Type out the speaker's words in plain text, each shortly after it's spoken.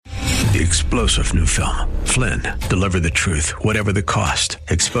the explosive new film, Flynn, Deliver the Truth, Whatever the Cost,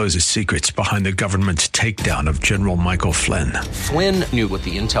 exposes secrets behind the government's takedown of General Michael Flynn. Flynn knew what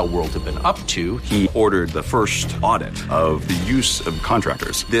the intel world had been up to. He ordered the first audit of the use of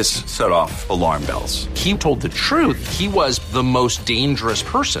contractors. This set off alarm bells. He told the truth. He was the most dangerous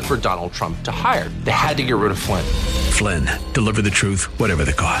person for Donald Trump to hire. They had to get rid of Flynn. Flynn, Deliver the Truth, Whatever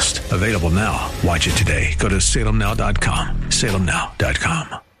the Cost. Available now. Watch it today. Go to salemnow.com.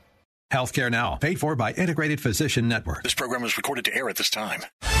 salemnow.com. Healthcare Now, paid for by Integrated Physician Network. This program is recorded to air at this time.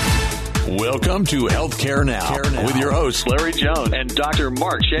 Welcome to Healthcare Now with your hosts, Larry Jones and Dr.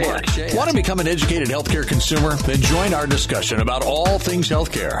 Mark Shayek. Want to become an educated healthcare consumer? Then join our discussion about all things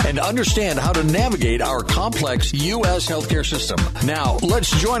healthcare and understand how to navigate our complex U.S. healthcare system. Now,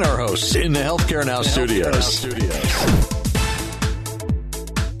 let's join our hosts in the Healthcare Now studios.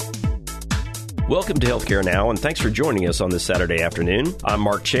 Welcome to Healthcare Now, and thanks for joining us on this Saturday afternoon. I'm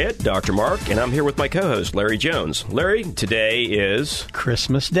Mark Chant, Dr. Mark, and I'm here with my co-host, Larry Jones. Larry, today is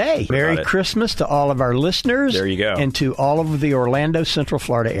Christmas Day. Merry Christmas to all of our listeners. There you go. And to all of the Orlando, Central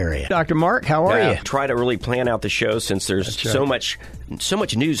Florida area. Dr. Mark, how are you? Try to really plan out the show since there's so much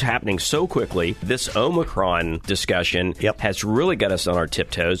news happening so quickly. This Omicron discussion has really got us on our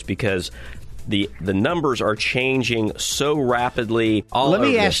tiptoes because the numbers are changing so rapidly. Let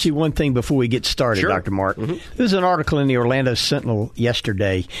me ask you one thing before we get started, Sure. Dr. Mark. There was an article in the Orlando Sentinel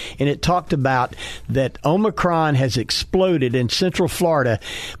yesterday, and it talked about that Omicron has exploded in Central Florida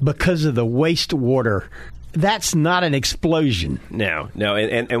because of the wastewater. That's not an explosion. No.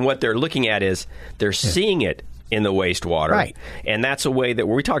 And what they're looking at is they're seeing it in the wastewater. Right. And that's a way that,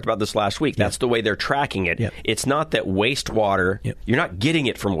 we talked about this last week, that's the way they're tracking it. It's not that wastewater, you're not getting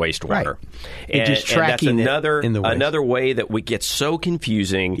it from wastewater. Right. Just tracking and that's it another way that we get so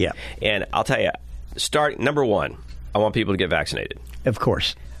confusing. And I'll tell you, number one, I want people to get vaccinated. Of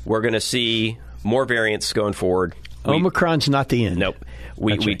course. We're going to see more variants going forward. Omicron's not the end. Nope.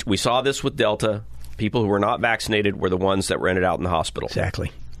 We saw this with Delta. People who were not vaccinated were the ones that were ended out in the hospital.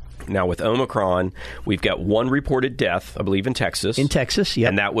 Exactly. Now, with Omicron, we've got one reported death, I believe, in Texas. In Texas,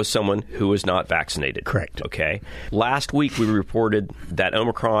 And that was someone who was not vaccinated. Correct. Okay. Last week, we reported that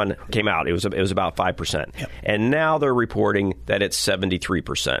Omicron came out. It was about 5%. And now they're reporting that it's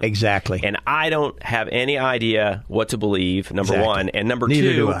 73%. Exactly. And I don't have any idea what to believe, number one. And number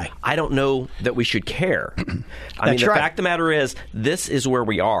Neither two, do I don't know that we should care. I mean, the fact of the matter is, this is where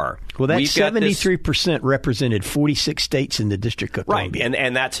we are. Well, that 73% represented 46 states in the District of Columbia. Right,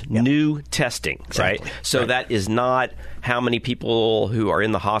 and that's new testing, right? So that is not how many people who are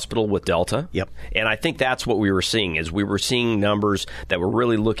in the hospital with Delta. And I think that's what we were seeing, is we were seeing numbers that were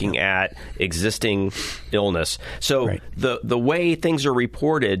really looking at existing illness. So the way things are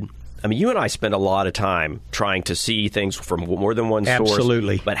reported, I mean, you and I spend a lot of time trying to see things from more than one source.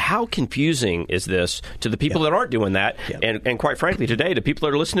 Absolutely. But how confusing is this to the people that aren't doing that? And quite frankly, today, to people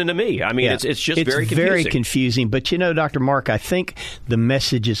that are listening to me. I mean, it's just very confusing. It's very confusing. But, you know, Dr. Mark, I think the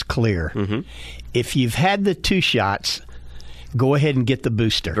message is clear. If you've had the 2 shots, go ahead and get the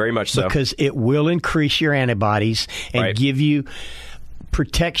booster. Very much so. Because it will increase your antibodies and give you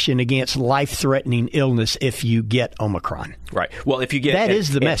protection against life-threatening illness if you get Omicron. Right. Well, if you get... That is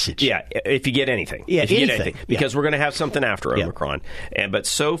the message. Yeah, if you get anything. Yeah, if you get anything. Because we're going to have something after Omicron. But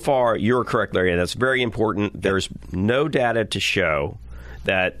so far, you're correct, Larry, and that's very important. There's no data to show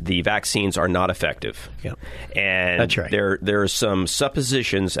that the vaccines are not effective. And that's right. There are some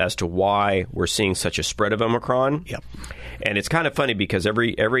suppositions as to why we're seeing such a spread of Omicron. And it's kind of funny because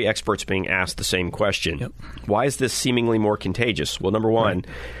every expert's being asked the same question. Why is this seemingly more contagious? Well, number one,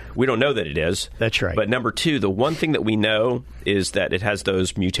 we don't know that it is. That's right. But number two, the one thing that we know is that it has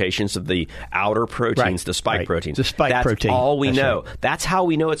those mutations of the outer proteins, the spike proteins. The spike protein. That's all we know. Right. That's how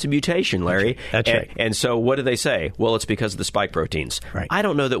we know it's a mutation, Larry. That's right. And so what do they say? Well, it's because of the spike proteins. Right. I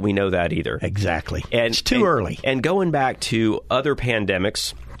don't know that we know that either. Exactly. It's too early. And going back to other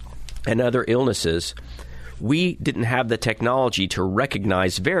pandemics and other illnesses, we didn't have the technology to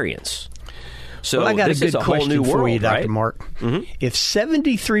recognize variants. So I got this a good is a whole question new world, for you, Dr. right? Mark. If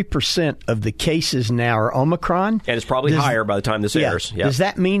 73% of the cases now are Omicron... And it's probably higher by the time this airs. Does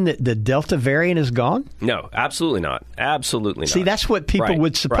that mean that the Delta variant is gone? No, absolutely not. Absolutely not. See, that's what people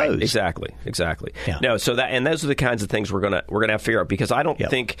would suppose. Right. Exactly. No, so that, and those are the kinds of things we're gonna have to figure out, because I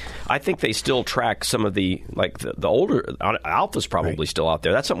think they still track some of the older Alpha's probably still out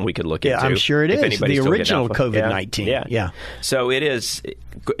there. That's something we could look into. Yeah, I'm sure it is. The original COVID-19. Yeah. So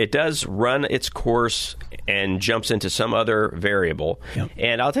it does run its course, and jumps into some other variable. Yep.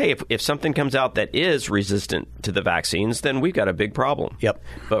 And I'll tell you, if something comes out that is resistant to the vaccines, then we've got a big problem. Yep.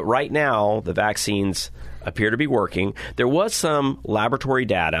 But right now, the vaccines appear to be working. There was some laboratory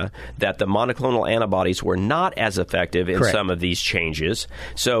data that the monoclonal antibodies were not as effective in Correct. some of these changes.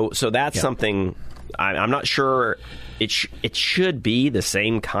 So that's something I'm not sure. It should be the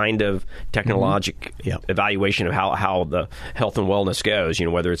same kind of technologic evaluation of how the health and wellness goes,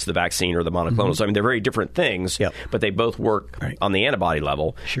 whether it's the vaccine or the monoclonals. I mean, they're very different things, but they both work on the antibody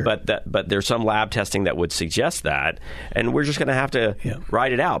level. Sure. But there's some lab testing that would suggest that, and we're just going to have to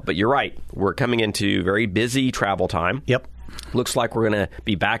ride it out. But you're right. We're coming into very busy travel time. Yep. Looks like we're going to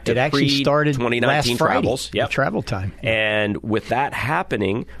be back to it actually started 2019 last Friday, travels. Travel time. And with that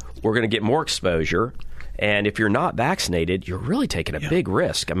happening, we're going to get more exposure. And if you're not vaccinated, you're really taking a big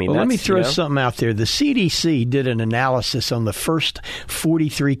risk. I mean, let me throw something out there. The CDC did an analysis on the first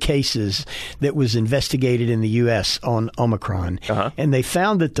 43 cases that was investigated in the U.S. on Omicron. And they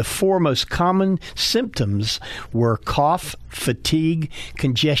found that the 4 most common symptoms were cough, fatigue,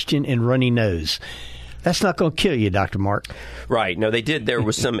 congestion, and runny nose. That's not going to kill you, Dr. Mark. Right. No, they did. There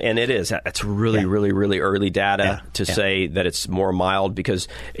was some, and it's really, really, really early data to say that it's more mild because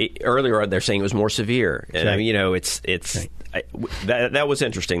earlier they're saying it was more severe. And, that was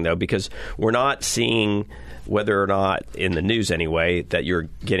interesting, though, because we're not seeing whether or not, in the news anyway, that you're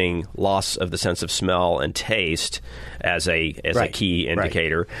getting loss of the sense of smell and taste as a key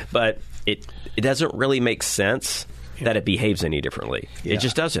indicator. But it doesn't really make sense that it behaves any differently. It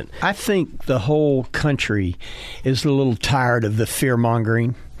just doesn't. I think the whole country is a little tired of the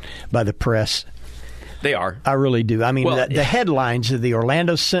fear-mongering by the press. They are. I really do. I mean, the headlines of the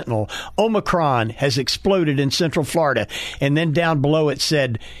Orlando Sentinel, Omicron has exploded in Central Florida, and then down below it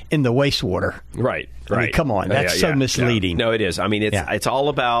said, in the wastewater. Right. I mean, come on. That's so misleading. No, it is. I mean, it's all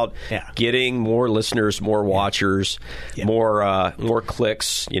about getting more listeners, more watchers, more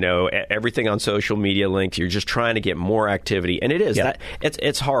clicks, everything on social media linked. You're just trying to get more activity. And it is.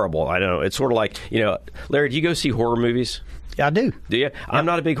 It's horrible. I know. It's sort of like, Larry, do you go see horror movies? I do. Do you? I'm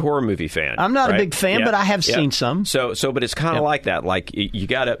not a big horror movie fan. I'm not a big fan, but I have seen some. But it's kind of like that. Like, you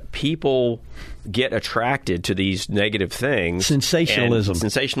got to, people get attracted to these negative things. Sensationalism.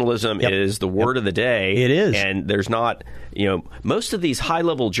 Sensationalism is the word of the day. It is. And there's not, most of these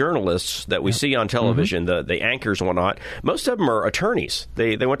high-level journalists that we see on television, the anchors and whatnot, most of them are attorneys.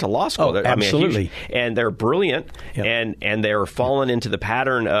 They went to law school. Absolutely. And they're brilliant, and they're falling into the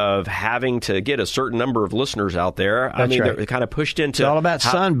pattern of having to get a certain number of listeners out there. They're kind of pushed into... It's all about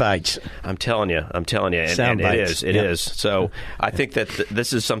sound bites. I'm telling you. And it is. So I think that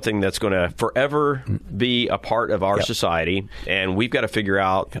this is something that's going to forever be a part of our society, and we've got to figure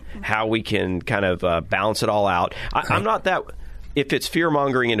out how we can kind of balance it all out. I'm not that... If it's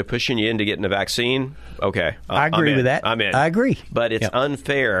fear-mongering into pushing you into getting a vaccine, okay. I agree with that. I'm in. I agree. But it's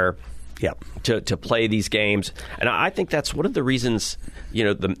unfair to play these games. And I think that's one of the reasons,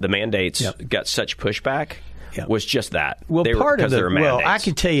 the mandates got such pushback. Was just that. Well, mandates. I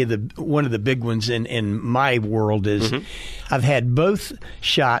can tell you one of the big ones in my world is I've had both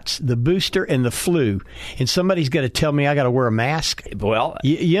shots, the booster and the flu, and somebody's got to tell me I got to wear a mask. Well,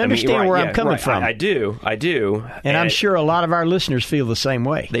 you understand where I'm coming from. I do. And I'm sure a lot of our listeners feel the same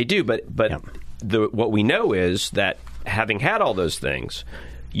way. They do, but what we know is that having had all those things,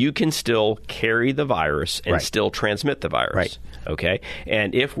 you can still carry the virus and still transmit the virus. Right. Okay?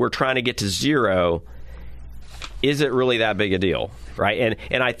 And if we're trying to get to zero, is it really that big a deal, right?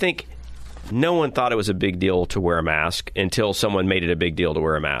 And I think no one thought it was a big deal to wear a mask until someone made it a big deal to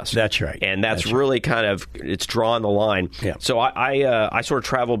wear a mask. That's right. And that's really kind of, it's drawing the line. Yeah. So I sort of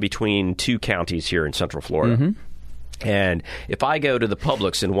travel between 2 counties here in Central Florida. And if I go to the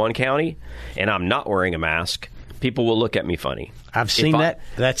Publix in one county and I'm not wearing a mask, people will look at me funny. I've seen that.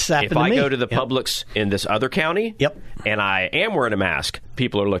 That's happened to me. If I go to the Publix in this other county and I am wearing a mask,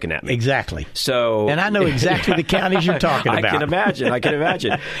 people are looking at me. Exactly. So, and I know exactly the counties you're talking about. I can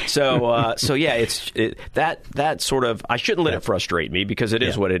imagine. So that sort of, I shouldn't let it frustrate me because it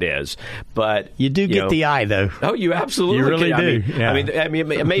is what it is. But you do get the eye, though. Oh, you absolutely you really do. Yeah. I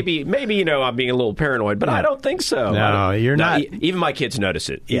mean, maybe I'm being a little paranoid, but I don't think so. No, you're not. Even my kids notice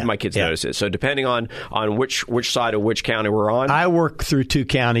it. Notice it. So depending on which side of which county we're on. I work through 2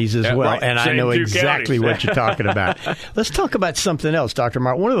 counties as well, and I know exactly what you're talking about. Let's talk about something else, Dr. Dr.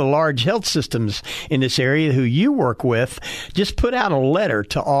 Mark, one of the large health systems in this area who you work with just put out a letter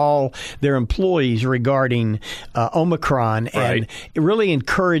to all their employees regarding Omicron and really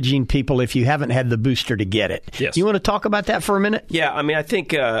encouraging people, if you haven't had the booster, to get it. Yes. You want to talk about that for a minute? Yeah, I mean, I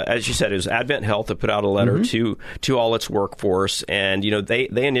think, as you said, it was Advent Health that put out a letter to all its workforce, and they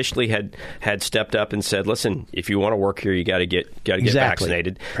initially had stepped up and said, listen, if you want to work here, you got to get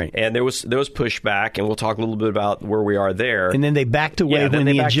vaccinated. Right. And there was pushback, and we'll talk a little bit about where we are there. And then they backed away when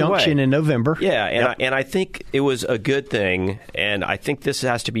the injunction in November. Yeah, and I think it was a good thing, and I think this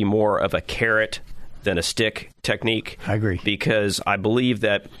has to be more of a carrot than a stick technique. I agree. Because I believe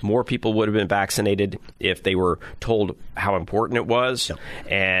that more people would have been vaccinated if they were told how important it was,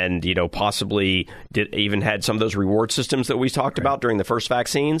 and possibly even had some of those reward systems that we talked about during the first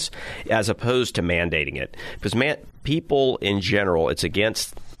vaccines, as opposed to mandating it. Because people in general, it's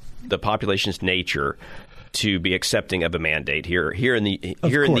against the population's nature to be accepting of a mandate here in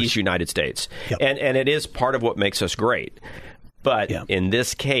these United States. And it is part of what makes us great. But in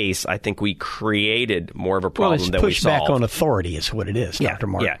this case, I think we created more of a problem than we solved. Pushback on authority is what it is, Dr.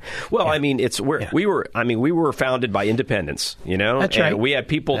 Mark. Yeah. Well, I mean, we were founded by independents, That's right. And we had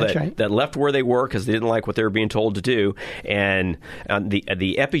people that left where they were because they didn't like what they were being told to do, and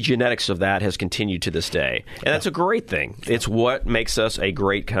the epigenetics of that has continued to this day, and that's a great thing. It's what makes us a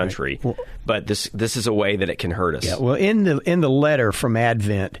great country. Well, but this is a way that it can hurt us. Yeah. Well, in the letter from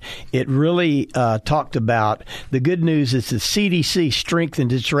Advent, it really talked about the good news is the CDC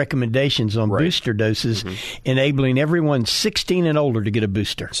strengthened its recommendations on booster doses, enabling everyone 16 and older to get a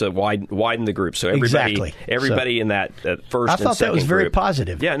booster. So widen the group. So everybody in that first and second group. I thought that was very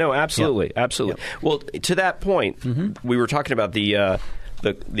positive. Yeah, no, absolutely. Absolutely. Yeah. Well, to that point, we were talking about the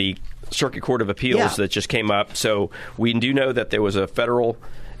Circuit Court of Appeals that just came up. So we do know that there was a federal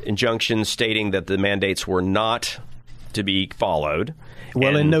injunction stating that the mandates were not to be followed.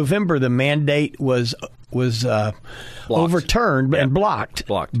 Well, in November, the mandate was overturned and blocked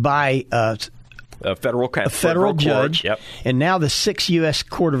by a federal judge. And now the 6th U.S.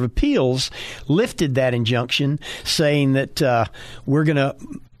 Court of Appeals lifted that injunction, saying that we're going to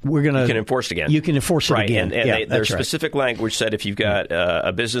you can enforce it again. You can enforce it again. And their specific language said if you've got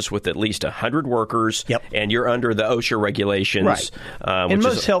a business with at least 100 workers and you're under the OSHA regulations. And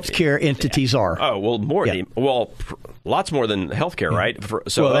most healthcare entities are. Oh, well, lots more than healthcare, right?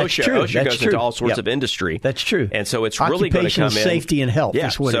 So OSHA goes into all sorts of industry. That's true. And so it's really going to come in. Safety and health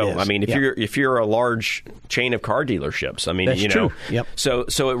is what it is. I mean, if you're a large chain of car dealerships, I mean, that's true.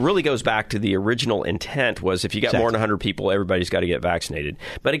 So it really goes back to the original intent was if you got more than 100 people, everybody's got to get vaccinated.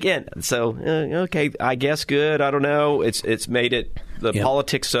 But again, okay, I guess good. I don't know. It's made it the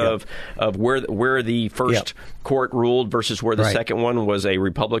politics of where the first court ruled versus where the second one was a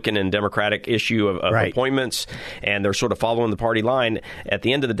Republican and Democratic issue of appointments, and they're sort of following the party line. At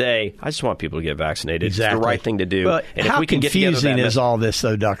the end of the day, I just want people to get vaccinated. Exactly. It's the right thing to do. But and how if we can confusing is all this,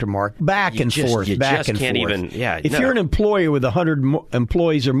 though, Dr. Mark? Back and forth. If you're an employer with 100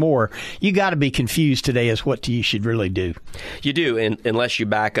 employees or more, you got to be confused today as what you should really do. You do, unless you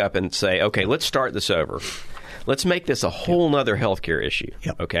back up and say, okay, let's start this over. Let's make this a whole nother healthcare issue.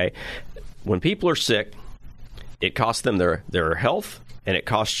 Okay, when people are sick, it costs them their health, and it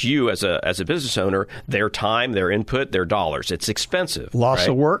costs you as a business owner their time, their input, their dollars. It's expensive. Loss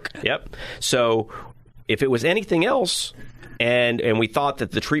of work. Yep. So if it was anything else, and we thought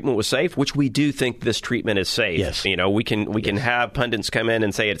that the treatment was safe, which we do think this treatment is safe. Yes. We can have pundits come in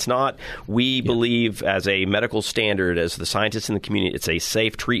and say it's not. We believe as a medical standard, as the scientists in the community, it's a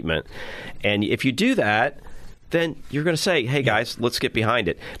safe treatment. And if you do that, then you're going to say, hey, guys, let's get behind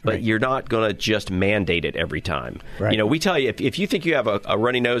it. But you're not going to just mandate it every time. Right. We tell you, if you think you have a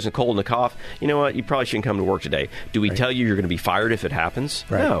runny nose and cold and a cough, you know what? You probably shouldn't come to work today. Do we tell you you're going to be fired if it happens?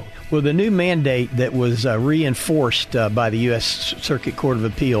 Right. No. Well, the new mandate that was reinforced by the U.S. Circuit Court of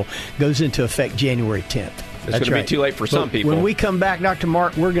Appeal goes into effect January 10th. It's going to be too late for some people. When we come back, Dr.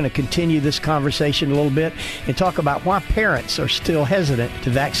 Mark, we're going to continue this conversation a little bit and talk about why parents are still hesitant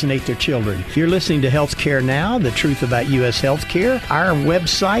to vaccinate their children. You're listening to Healthcare Now, the truth about U.S. healthcare. Our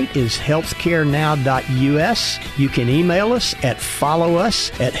website is healthcarenow.us. You can email us at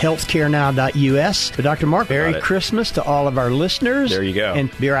followus@healthcarenow.us. But Dr. Mark, Merry Christmas to all of our listeners. There you go. And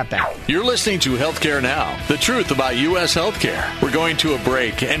be right back. You're listening to Healthcare Now, the truth about U.S. healthcare. We're going to a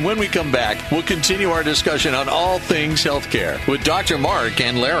break, and when we come back, we'll continue our discussion on all things healthcare with Dr. Mark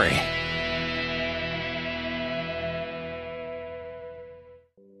and Larry.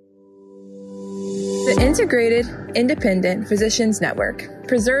 The Integrated Independent Physicians Network,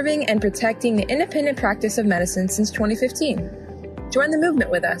 preserving and protecting the independent practice of medicine since 2015. Join the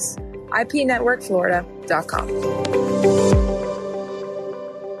movement with us. IPNetworkFlorida.com.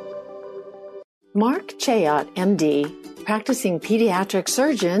 Mark Chayot, MD, practicing pediatric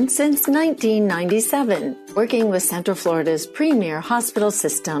surgeon since 1997, working with Central Florida's premier hospital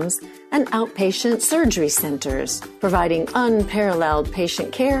systems and outpatient surgery centers, providing unparalleled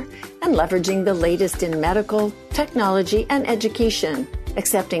patient care and leveraging the latest in medical, technology, and education,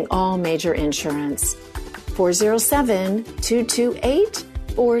 accepting all major insurance.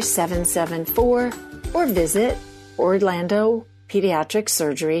 407-228-4774 or visit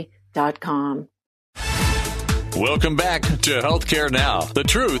OrlandoPediatricSurgery.com. Welcome back to Healthcare Now, the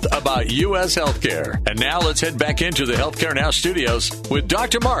truth about U.S. healthcare. And now let's head back into the Healthcare Now studios with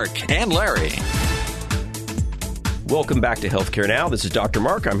Dr. Mark and Larry. Welcome back to Healthcare Now. This is Dr.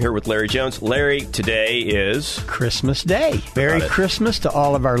 Mark. I'm here with Larry Jones. Larry, today is Christmas Day. Merry Christmas to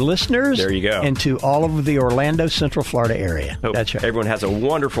all of our listeners. There you go. And to all of the Orlando, Central Florida area. Hope that's right. Everyone has a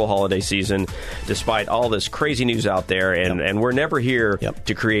wonderful holiday season despite all this crazy news out there. And we're never here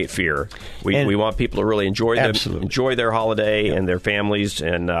to create fear. We want people to really enjoy their holiday and their families.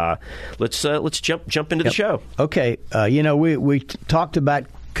 And let's jump into the show. Okay. We talked about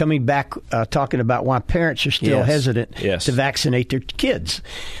coming back, talking about why parents are still hesitant to vaccinate their kids.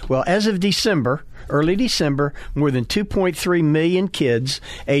 Well, as of early December, more than 2.3 million kids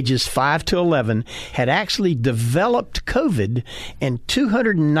ages 5 to 11 had actually developed COVID, and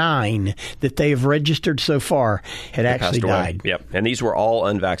 209 that they have registered so far had actually died. Yep, and these were all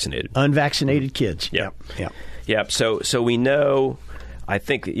unvaccinated. Unvaccinated kids. Yep. So we know. I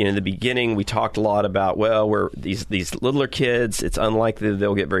think in the beginning we talked a lot about we're these littler kids. It's unlikely that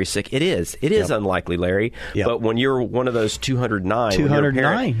they'll get very sick. It is unlikely, Larry. But when you're one of those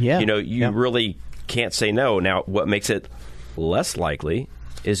 209, you really can't say no. Now, what makes it less likely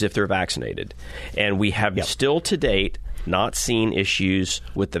is if they're vaccinated, and we have still to date not seen issues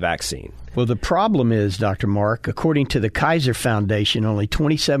with the vaccine. Well, the problem is, Dr. Mark, according to the Kaiser Foundation, only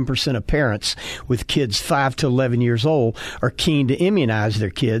 27% of parents with kids 5 to 11 years old are keen to immunize their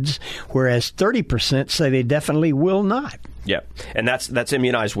kids, whereas 30% say they definitely will not. Yeah, and that's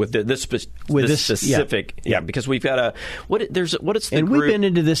immunized with this specific. Because we've got what is the and group? We've been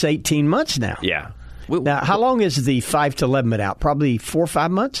into this 18 months now. Yeah. Now, how long is the 5 to 11 out? Probably 4 or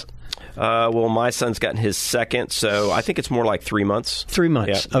 5 months. Well, my son's gotten his second, so I think it's more like 3 months. 3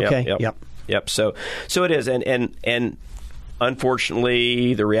 months. Okay. Yep. So it is, and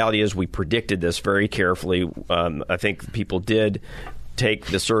unfortunately, the reality is we predicted this very carefully. I think people did take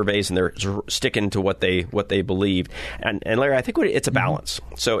the surveys and they're sticking to what they believed. And Larry, I think it's a balance.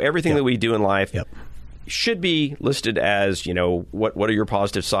 So everything that we do in life. Should be listed as, what are your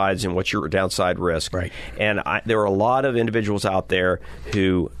positive sides and what's your downside risk. Right. And there are a lot of individuals out there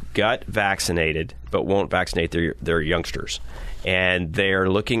who got vaccinated but won't vaccinate their youngsters. And they're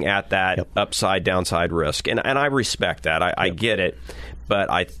looking at that upside, downside risk. And I respect that. I get it.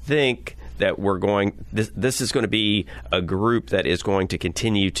 But I think that this is going to be a group that is going to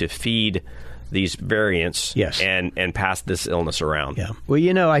continue to feed these variants and pass this illness around. Yeah.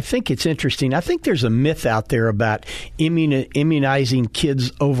 Well, I think it's interesting. I think there's a myth out there about immunizing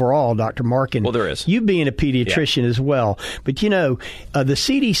kids overall, Dr. Mark. And there is. You being a pediatrician as well. But, the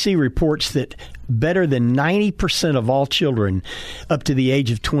CDC reports that better than 90% of all children up to the age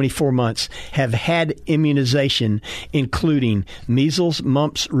of 24 months have had immunization, including measles,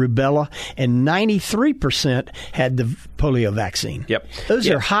 mumps, rubella, and 93% had the polio vaccine. Yep. Those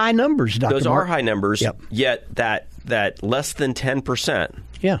are high numbers, Dr. Those Mark. are high numbers, yet that less than 10%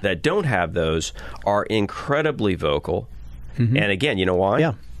 that don't have those are incredibly vocal. Mm-hmm. And again, you know why?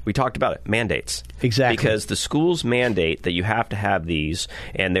 Yeah. We talked about it, mandates. Exactly. Because the schools mandate that you have to have these,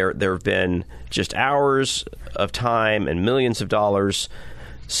 and there have been just hours of time and millions of dollars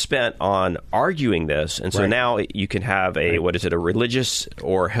spent on arguing this. And so now you can have a religious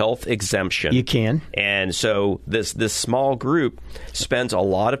or health exemption. You can. And so this small group spends a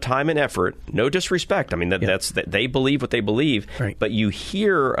lot of time and effort, no disrespect. I mean, they believe what they believe, but you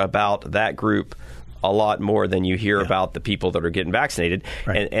hear about that group a lot more than you hear about the people that are getting vaccinated.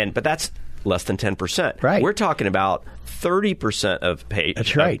 But that's less than 10%. Right. We're talking about 30% of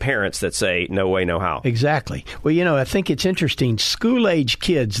parents that say, no way, no how. Exactly. Well, I think it's interesting. School-age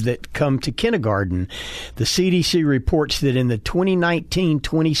kids that come to kindergarten, the CDC reports that in the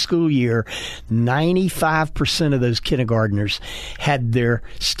 2019-20 school year, 95% of those kindergartners had their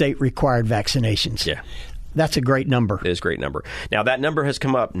state-required vaccinations. Yeah. That's a great number. It is a great number. Now, that number has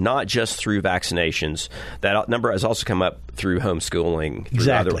come up not just through vaccinations. That number has also come up through homeschooling.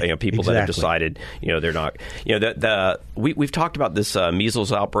 Exactly. Through other, people that have decided, they're not. We've talked about this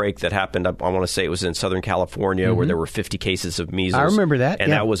measles outbreak that happened. I want to say it was in Southern California, where there were 50 cases of measles. I remember that.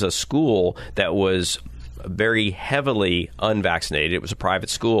 And that was a school that was very heavily unvaccinated. It was a private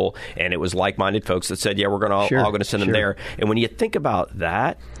school, and it was like-minded folks that said, yeah, we're all going to send them there. And when you think about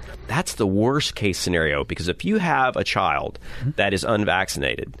that, that's the worst case scenario, because if you have a child that is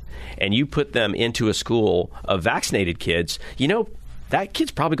unvaccinated and you put them into a school of vaccinated kids, that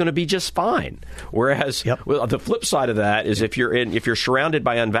kid's probably going to be just fine. Whereas the flip side of that is if you're surrounded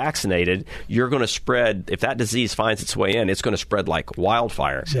by unvaccinated, you're going to spread. If that disease finds its way in, it's going to spread like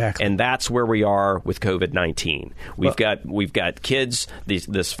wildfire. Exactly. And that's where we are with COVID-19. We've got kids.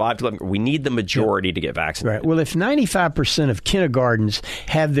 This 5 to 11. We need the majority to get vaccinated. Right. Well, if 95% of kindergartens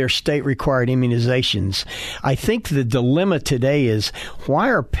have their state-required immunizations, I think the dilemma today is, why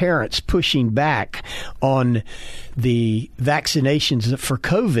are parents pushing back on the vaccinations for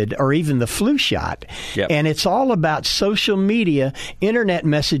COVID or even the flu shot? And it's all about social media, internet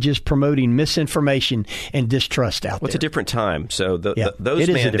messages promoting misinformation and distrust out there. It's a different time. So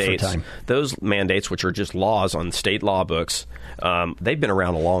those mandates, which are just laws on state law books, they've been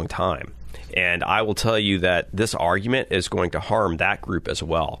around a long time. And I will tell you that this argument is going to harm that group as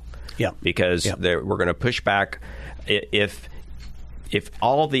well. Because we're going to push back if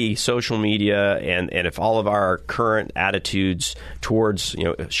all the social media and if all of our current attitudes towards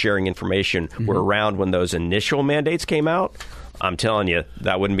sharing information were around when those initial mandates came out, I'm telling you,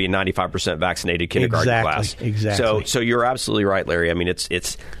 that wouldn't be a 95% vaccinated kindergarten class. Exactly. So you're absolutely right, Larry. I mean, it's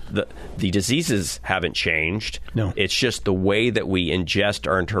the diseases haven't changed. No. It's just the way that we ingest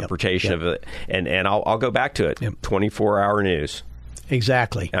our interpretation of it. And I'll go back to it. 24-hour news.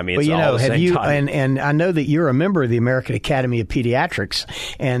 Exactly. I mean, it's all the same time. And I know that you're a member of the American Academy of Pediatrics,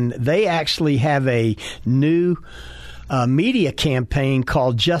 and they actually have a new media campaign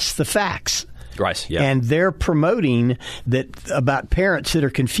called Just the Facts. Right, yeah. And they're promoting that about parents that are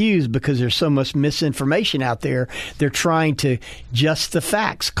confused because there's so much misinformation out there. They're trying to just the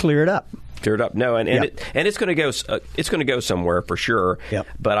facts, clear it up. No, and it's going to go somewhere for sure.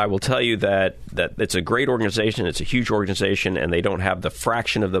 But I will tell you that it's a great organization. It's a huge organization, and they don't have the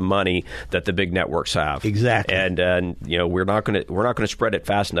fraction of the money that the big networks have. Exactly. And we're not going to spread it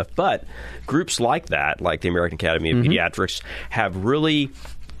fast enough. But groups like that, like the American Academy of Pediatrics, have really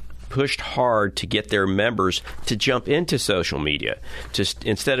pushed hard to get their members to jump into social media.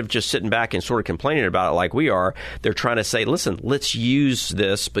 Instead of just sitting back and sort of complaining about it like we are, they're trying to say, listen, let's use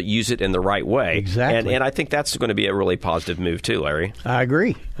this, but use it in the right way. Exactly. And I think that's going to be a really positive move too, Larry. I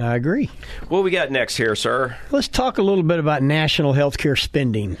agree. What we got next here, sir? Let's talk a little bit about national health care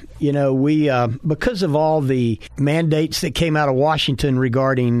spending. We because of all the mandates that came out of Washington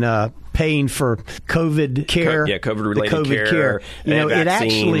regarding paying for COVID care, COVID-related care, it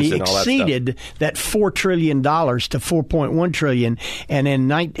actually exceeded that $4 trillion to $4.1 trillion, and in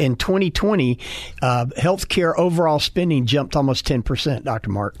 2020, healthcare overall spending jumped almost 10%.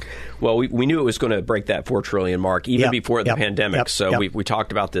 Dr. Mark. Well, we knew it was going to break that $4 trillion mark even before the pandemic. We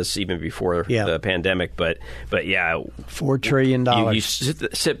talked about this even before the pandemic, but yeah, $4 trillion. You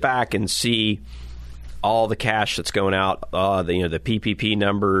sit back and see all the cash that's going out, the PPP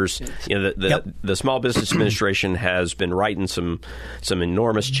numbers. The Small Business Administration has been writing some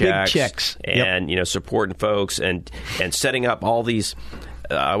enormous checks. Big checks. And supporting folks and setting up all these.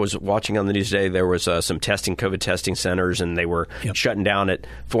 I was watching on the news today. There was some COVID testing centers, and they were shutting down at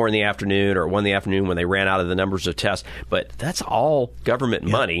 4 in the afternoon or 1 in the afternoon when they ran out of the numbers of tests. But that's all government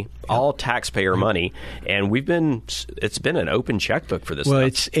money, all taxpayer money, and it's been an open checkbook for this. Well,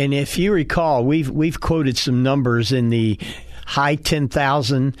 stuff. And if you recall, we've quoted some numbers in the high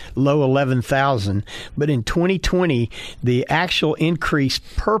 10,000, low 11,000. But in 2020, the actual increase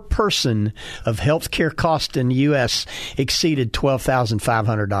per person of health care cost in the U.S. exceeded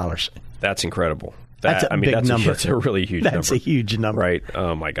 $12,500. That's incredible. That's a big number. That's a really huge number. That's a huge number. Right.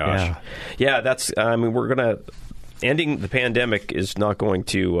 Oh, my gosh. Yeah, we're going to... Ending the pandemic is not going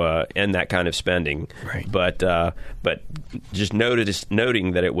to end that kind of spending, right? But just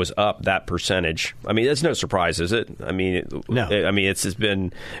noting that it was up that percentage. I mean, it's no surprise, is it? I mean, no. I mean, it's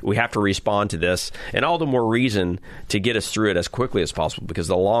been. We have to respond to this, and all the more reason to get us through it as quickly as possible. Because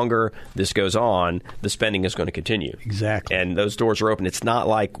the longer this goes on, the spending is going to continue. Exactly. And those doors are open. It's not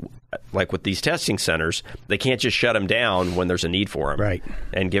like with these testing centers, they can't just shut them down when there's a need for them. Right.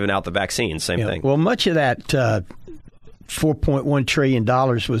 And giving out the vaccines, same thing. Well, much of that $4.1 trillion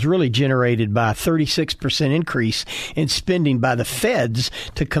was really generated by a 36% increase in spending by the feds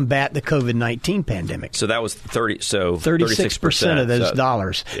to combat the COVID-19 pandemic. So that was 36% of those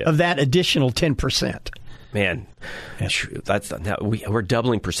dollars, of that additional 10%. Man, we're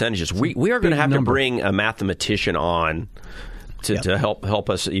doubling percentages. We are going to have to bring a mathematician on to help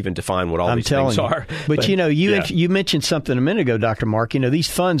us even define what all these things are. But you mentioned something a minute ago, Dr. Mark. These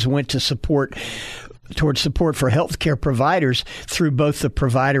funds went to support towards support for healthcare providers through both the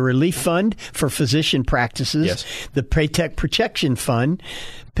Provider Relief Fund for physician practices, the Paycheck Protection Fund,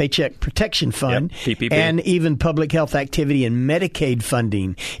 PPP. and even public health activity and Medicaid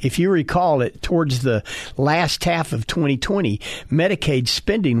funding. If you recall it, towards the last half of 2020, Medicaid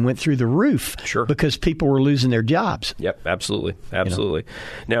spending went through the roof because people were losing their jobs. Yep, absolutely.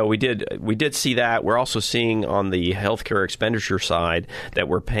 No, we did see that. We're also seeing on the healthcare expenditure side that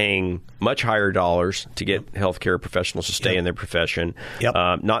we're paying much higher dollars to get healthcare professionals to stay in their profession.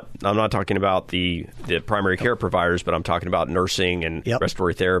 I'm not talking about the primary care providers, but I'm talking about nursing and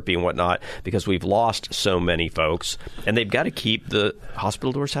respiratory therapy and whatnot, because we've lost so many folks, and they've got to keep the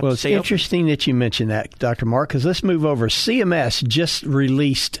hospital doors have to stay open. It's interesting that you mentioned that, Dr. Mark, because let's move over. CMS just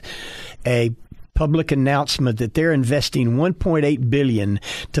released a public announcement that they're investing $1.8 billion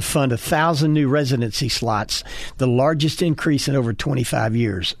to fund 1,000 new residency slots, the largest increase in over 25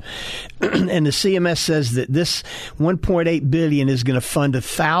 years. And the CMS says that this $1.8 billion is going to fund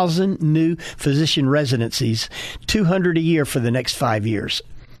 1,000 new physician residencies, 200 a year for the next 5 years.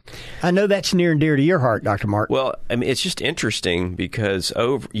 I know that's near and dear to your heart, Dr. Mark. Well, I mean, it's just interesting because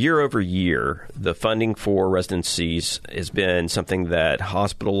year over year, the funding for residencies has been something that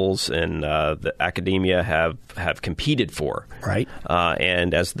hospitals and the academia have competed for. Right.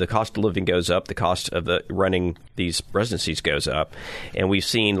 And as the cost of living goes up, the cost of running these residencies goes up. And we've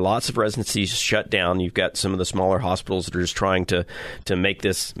seen lots of residencies shut down. You've got some of the smaller hospitals that are just trying to make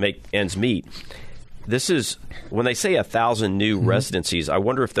ends meet. This is, when they say 1,000 new residencies, I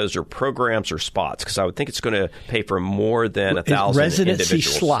wonder if those are programs or spots, because I would think it's going to pay for more than 1,000 residency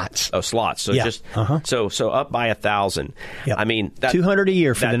individuals. slots. Oh, slots. So just so up by 1,000. Yep. I mean, 200 a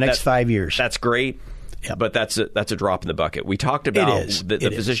year for the next 5 years. That's great. Yep. But that's a drop in the bucket. We talked about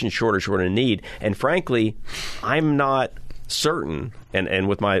the physician shortage we're going to need, and frankly, I'm not certain, and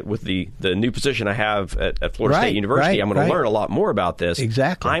with the new position I have at Florida State University, I'm going to learn a lot more about this.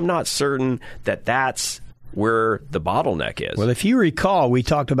 Exactly. I'm not certain that that's where the bottleneck is. Well, if you recall, we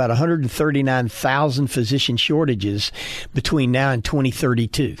talked about 139,000 physician shortages between now and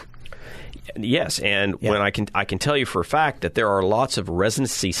 2032. Yes, and when I can tell you for a fact that there are lots of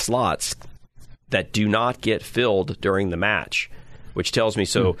residency slots that do not get filled during the match. Which tells me,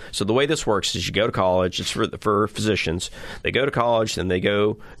 so the way this works is you go to college. It's for physicians. They go to college, then they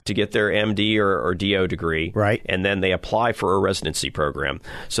go to get their MD or DO degree. Right. And then they apply for a residency program.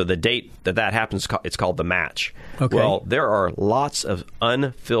 So the date that happens, it's called the match. Okay. Well, there are lots of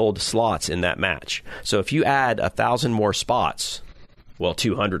unfilled slots in that match. So if you add 1,000 more spots,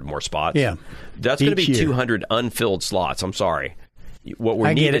 200 more spots. Yeah. That's going to be 200 unfilled slots. I'm sorry. What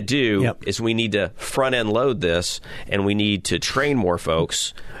we need to do is we need to front-end load this, and we need to train more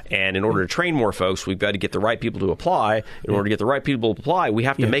folks. And in order to train more folks, we've got to get the right people to apply. In order to get the right people to apply, we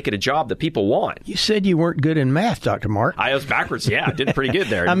have to make it a job that people want. You said you weren't good in math, Dr. Mark. I was backwards. Yeah, I did pretty good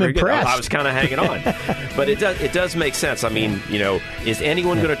there. I'm impressed. I was kind of hanging on. But it does make sense. I mean, is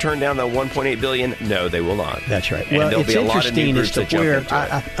anyone going to turn down the $1.8 billion? No, they will not. That's right. And well, there'll it's be a lot of new interesting groups as to that jump where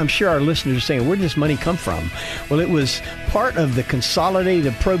into it. I'm sure our listeners are saying, where did this money come from? Well, it was part of the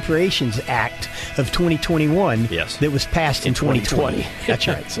Consolidated Appropriations Act of 2021 that was passed in 2020. That's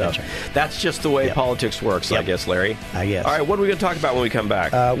right. So that's just the way politics works, I guess, Larry. I guess. All right, what are we going to talk about when we come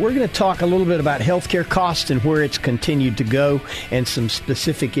back? We're going to talk a little bit about healthcare costs and where it's continued to go and some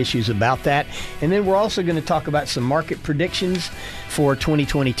specific issues about that. And then we're also going to talk about some market predictions for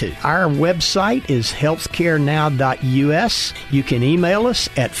 2022. Our website is healthcarenow.us. You can email us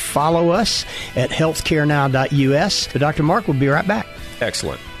at follow-us@healthcarenow.us. So Dr. Mark will be right back.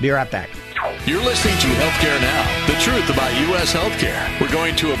 Excellent. Be right back. You're listening to Healthcare Now, the truth about U.S. healthcare. We're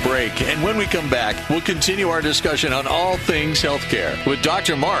going to a break, and when we come back, we'll continue our discussion on all things healthcare with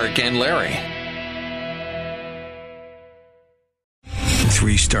Dr. Mark and Larry.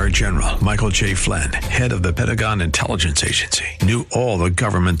 3-star General Michael J. Flynn, head of the Pentagon Intelligence Agency, knew all the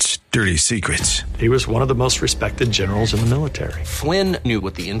government's dirty secrets. He was one of the most respected generals in the military. Flynn knew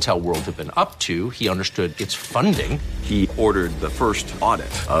what the intel world had been up to. He understood its funding. He ordered the first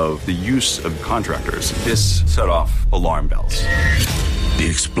audit of the use of contractors. This set off alarm bells. The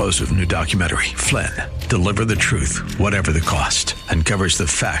explosive new documentary, Flynn, Deliver the Truth, Whatever the Cost, uncovers the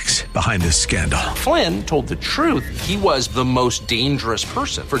facts behind this scandal. Flynn told the truth. He was the most dangerous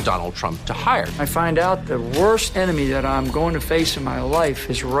person for Donald Trump to hire. I find out the worst enemy that I'm going to face in my life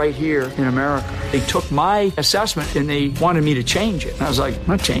is right here in America. They took my assessment and they wanted me to change it. And I was like, I'm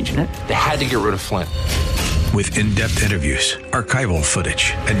not changing it. They had to get rid of Flynn. With in-depth interviews, archival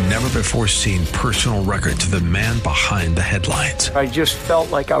footage, and never-before-seen personal records of the man behind the headlines. I just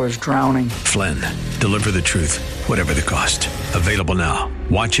felt like I was drowning. Flynn, deliver the truth, whatever the cost. Available now.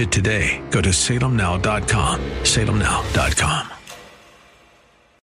 Watch it today. Go to salemnow.com. salemnow.com.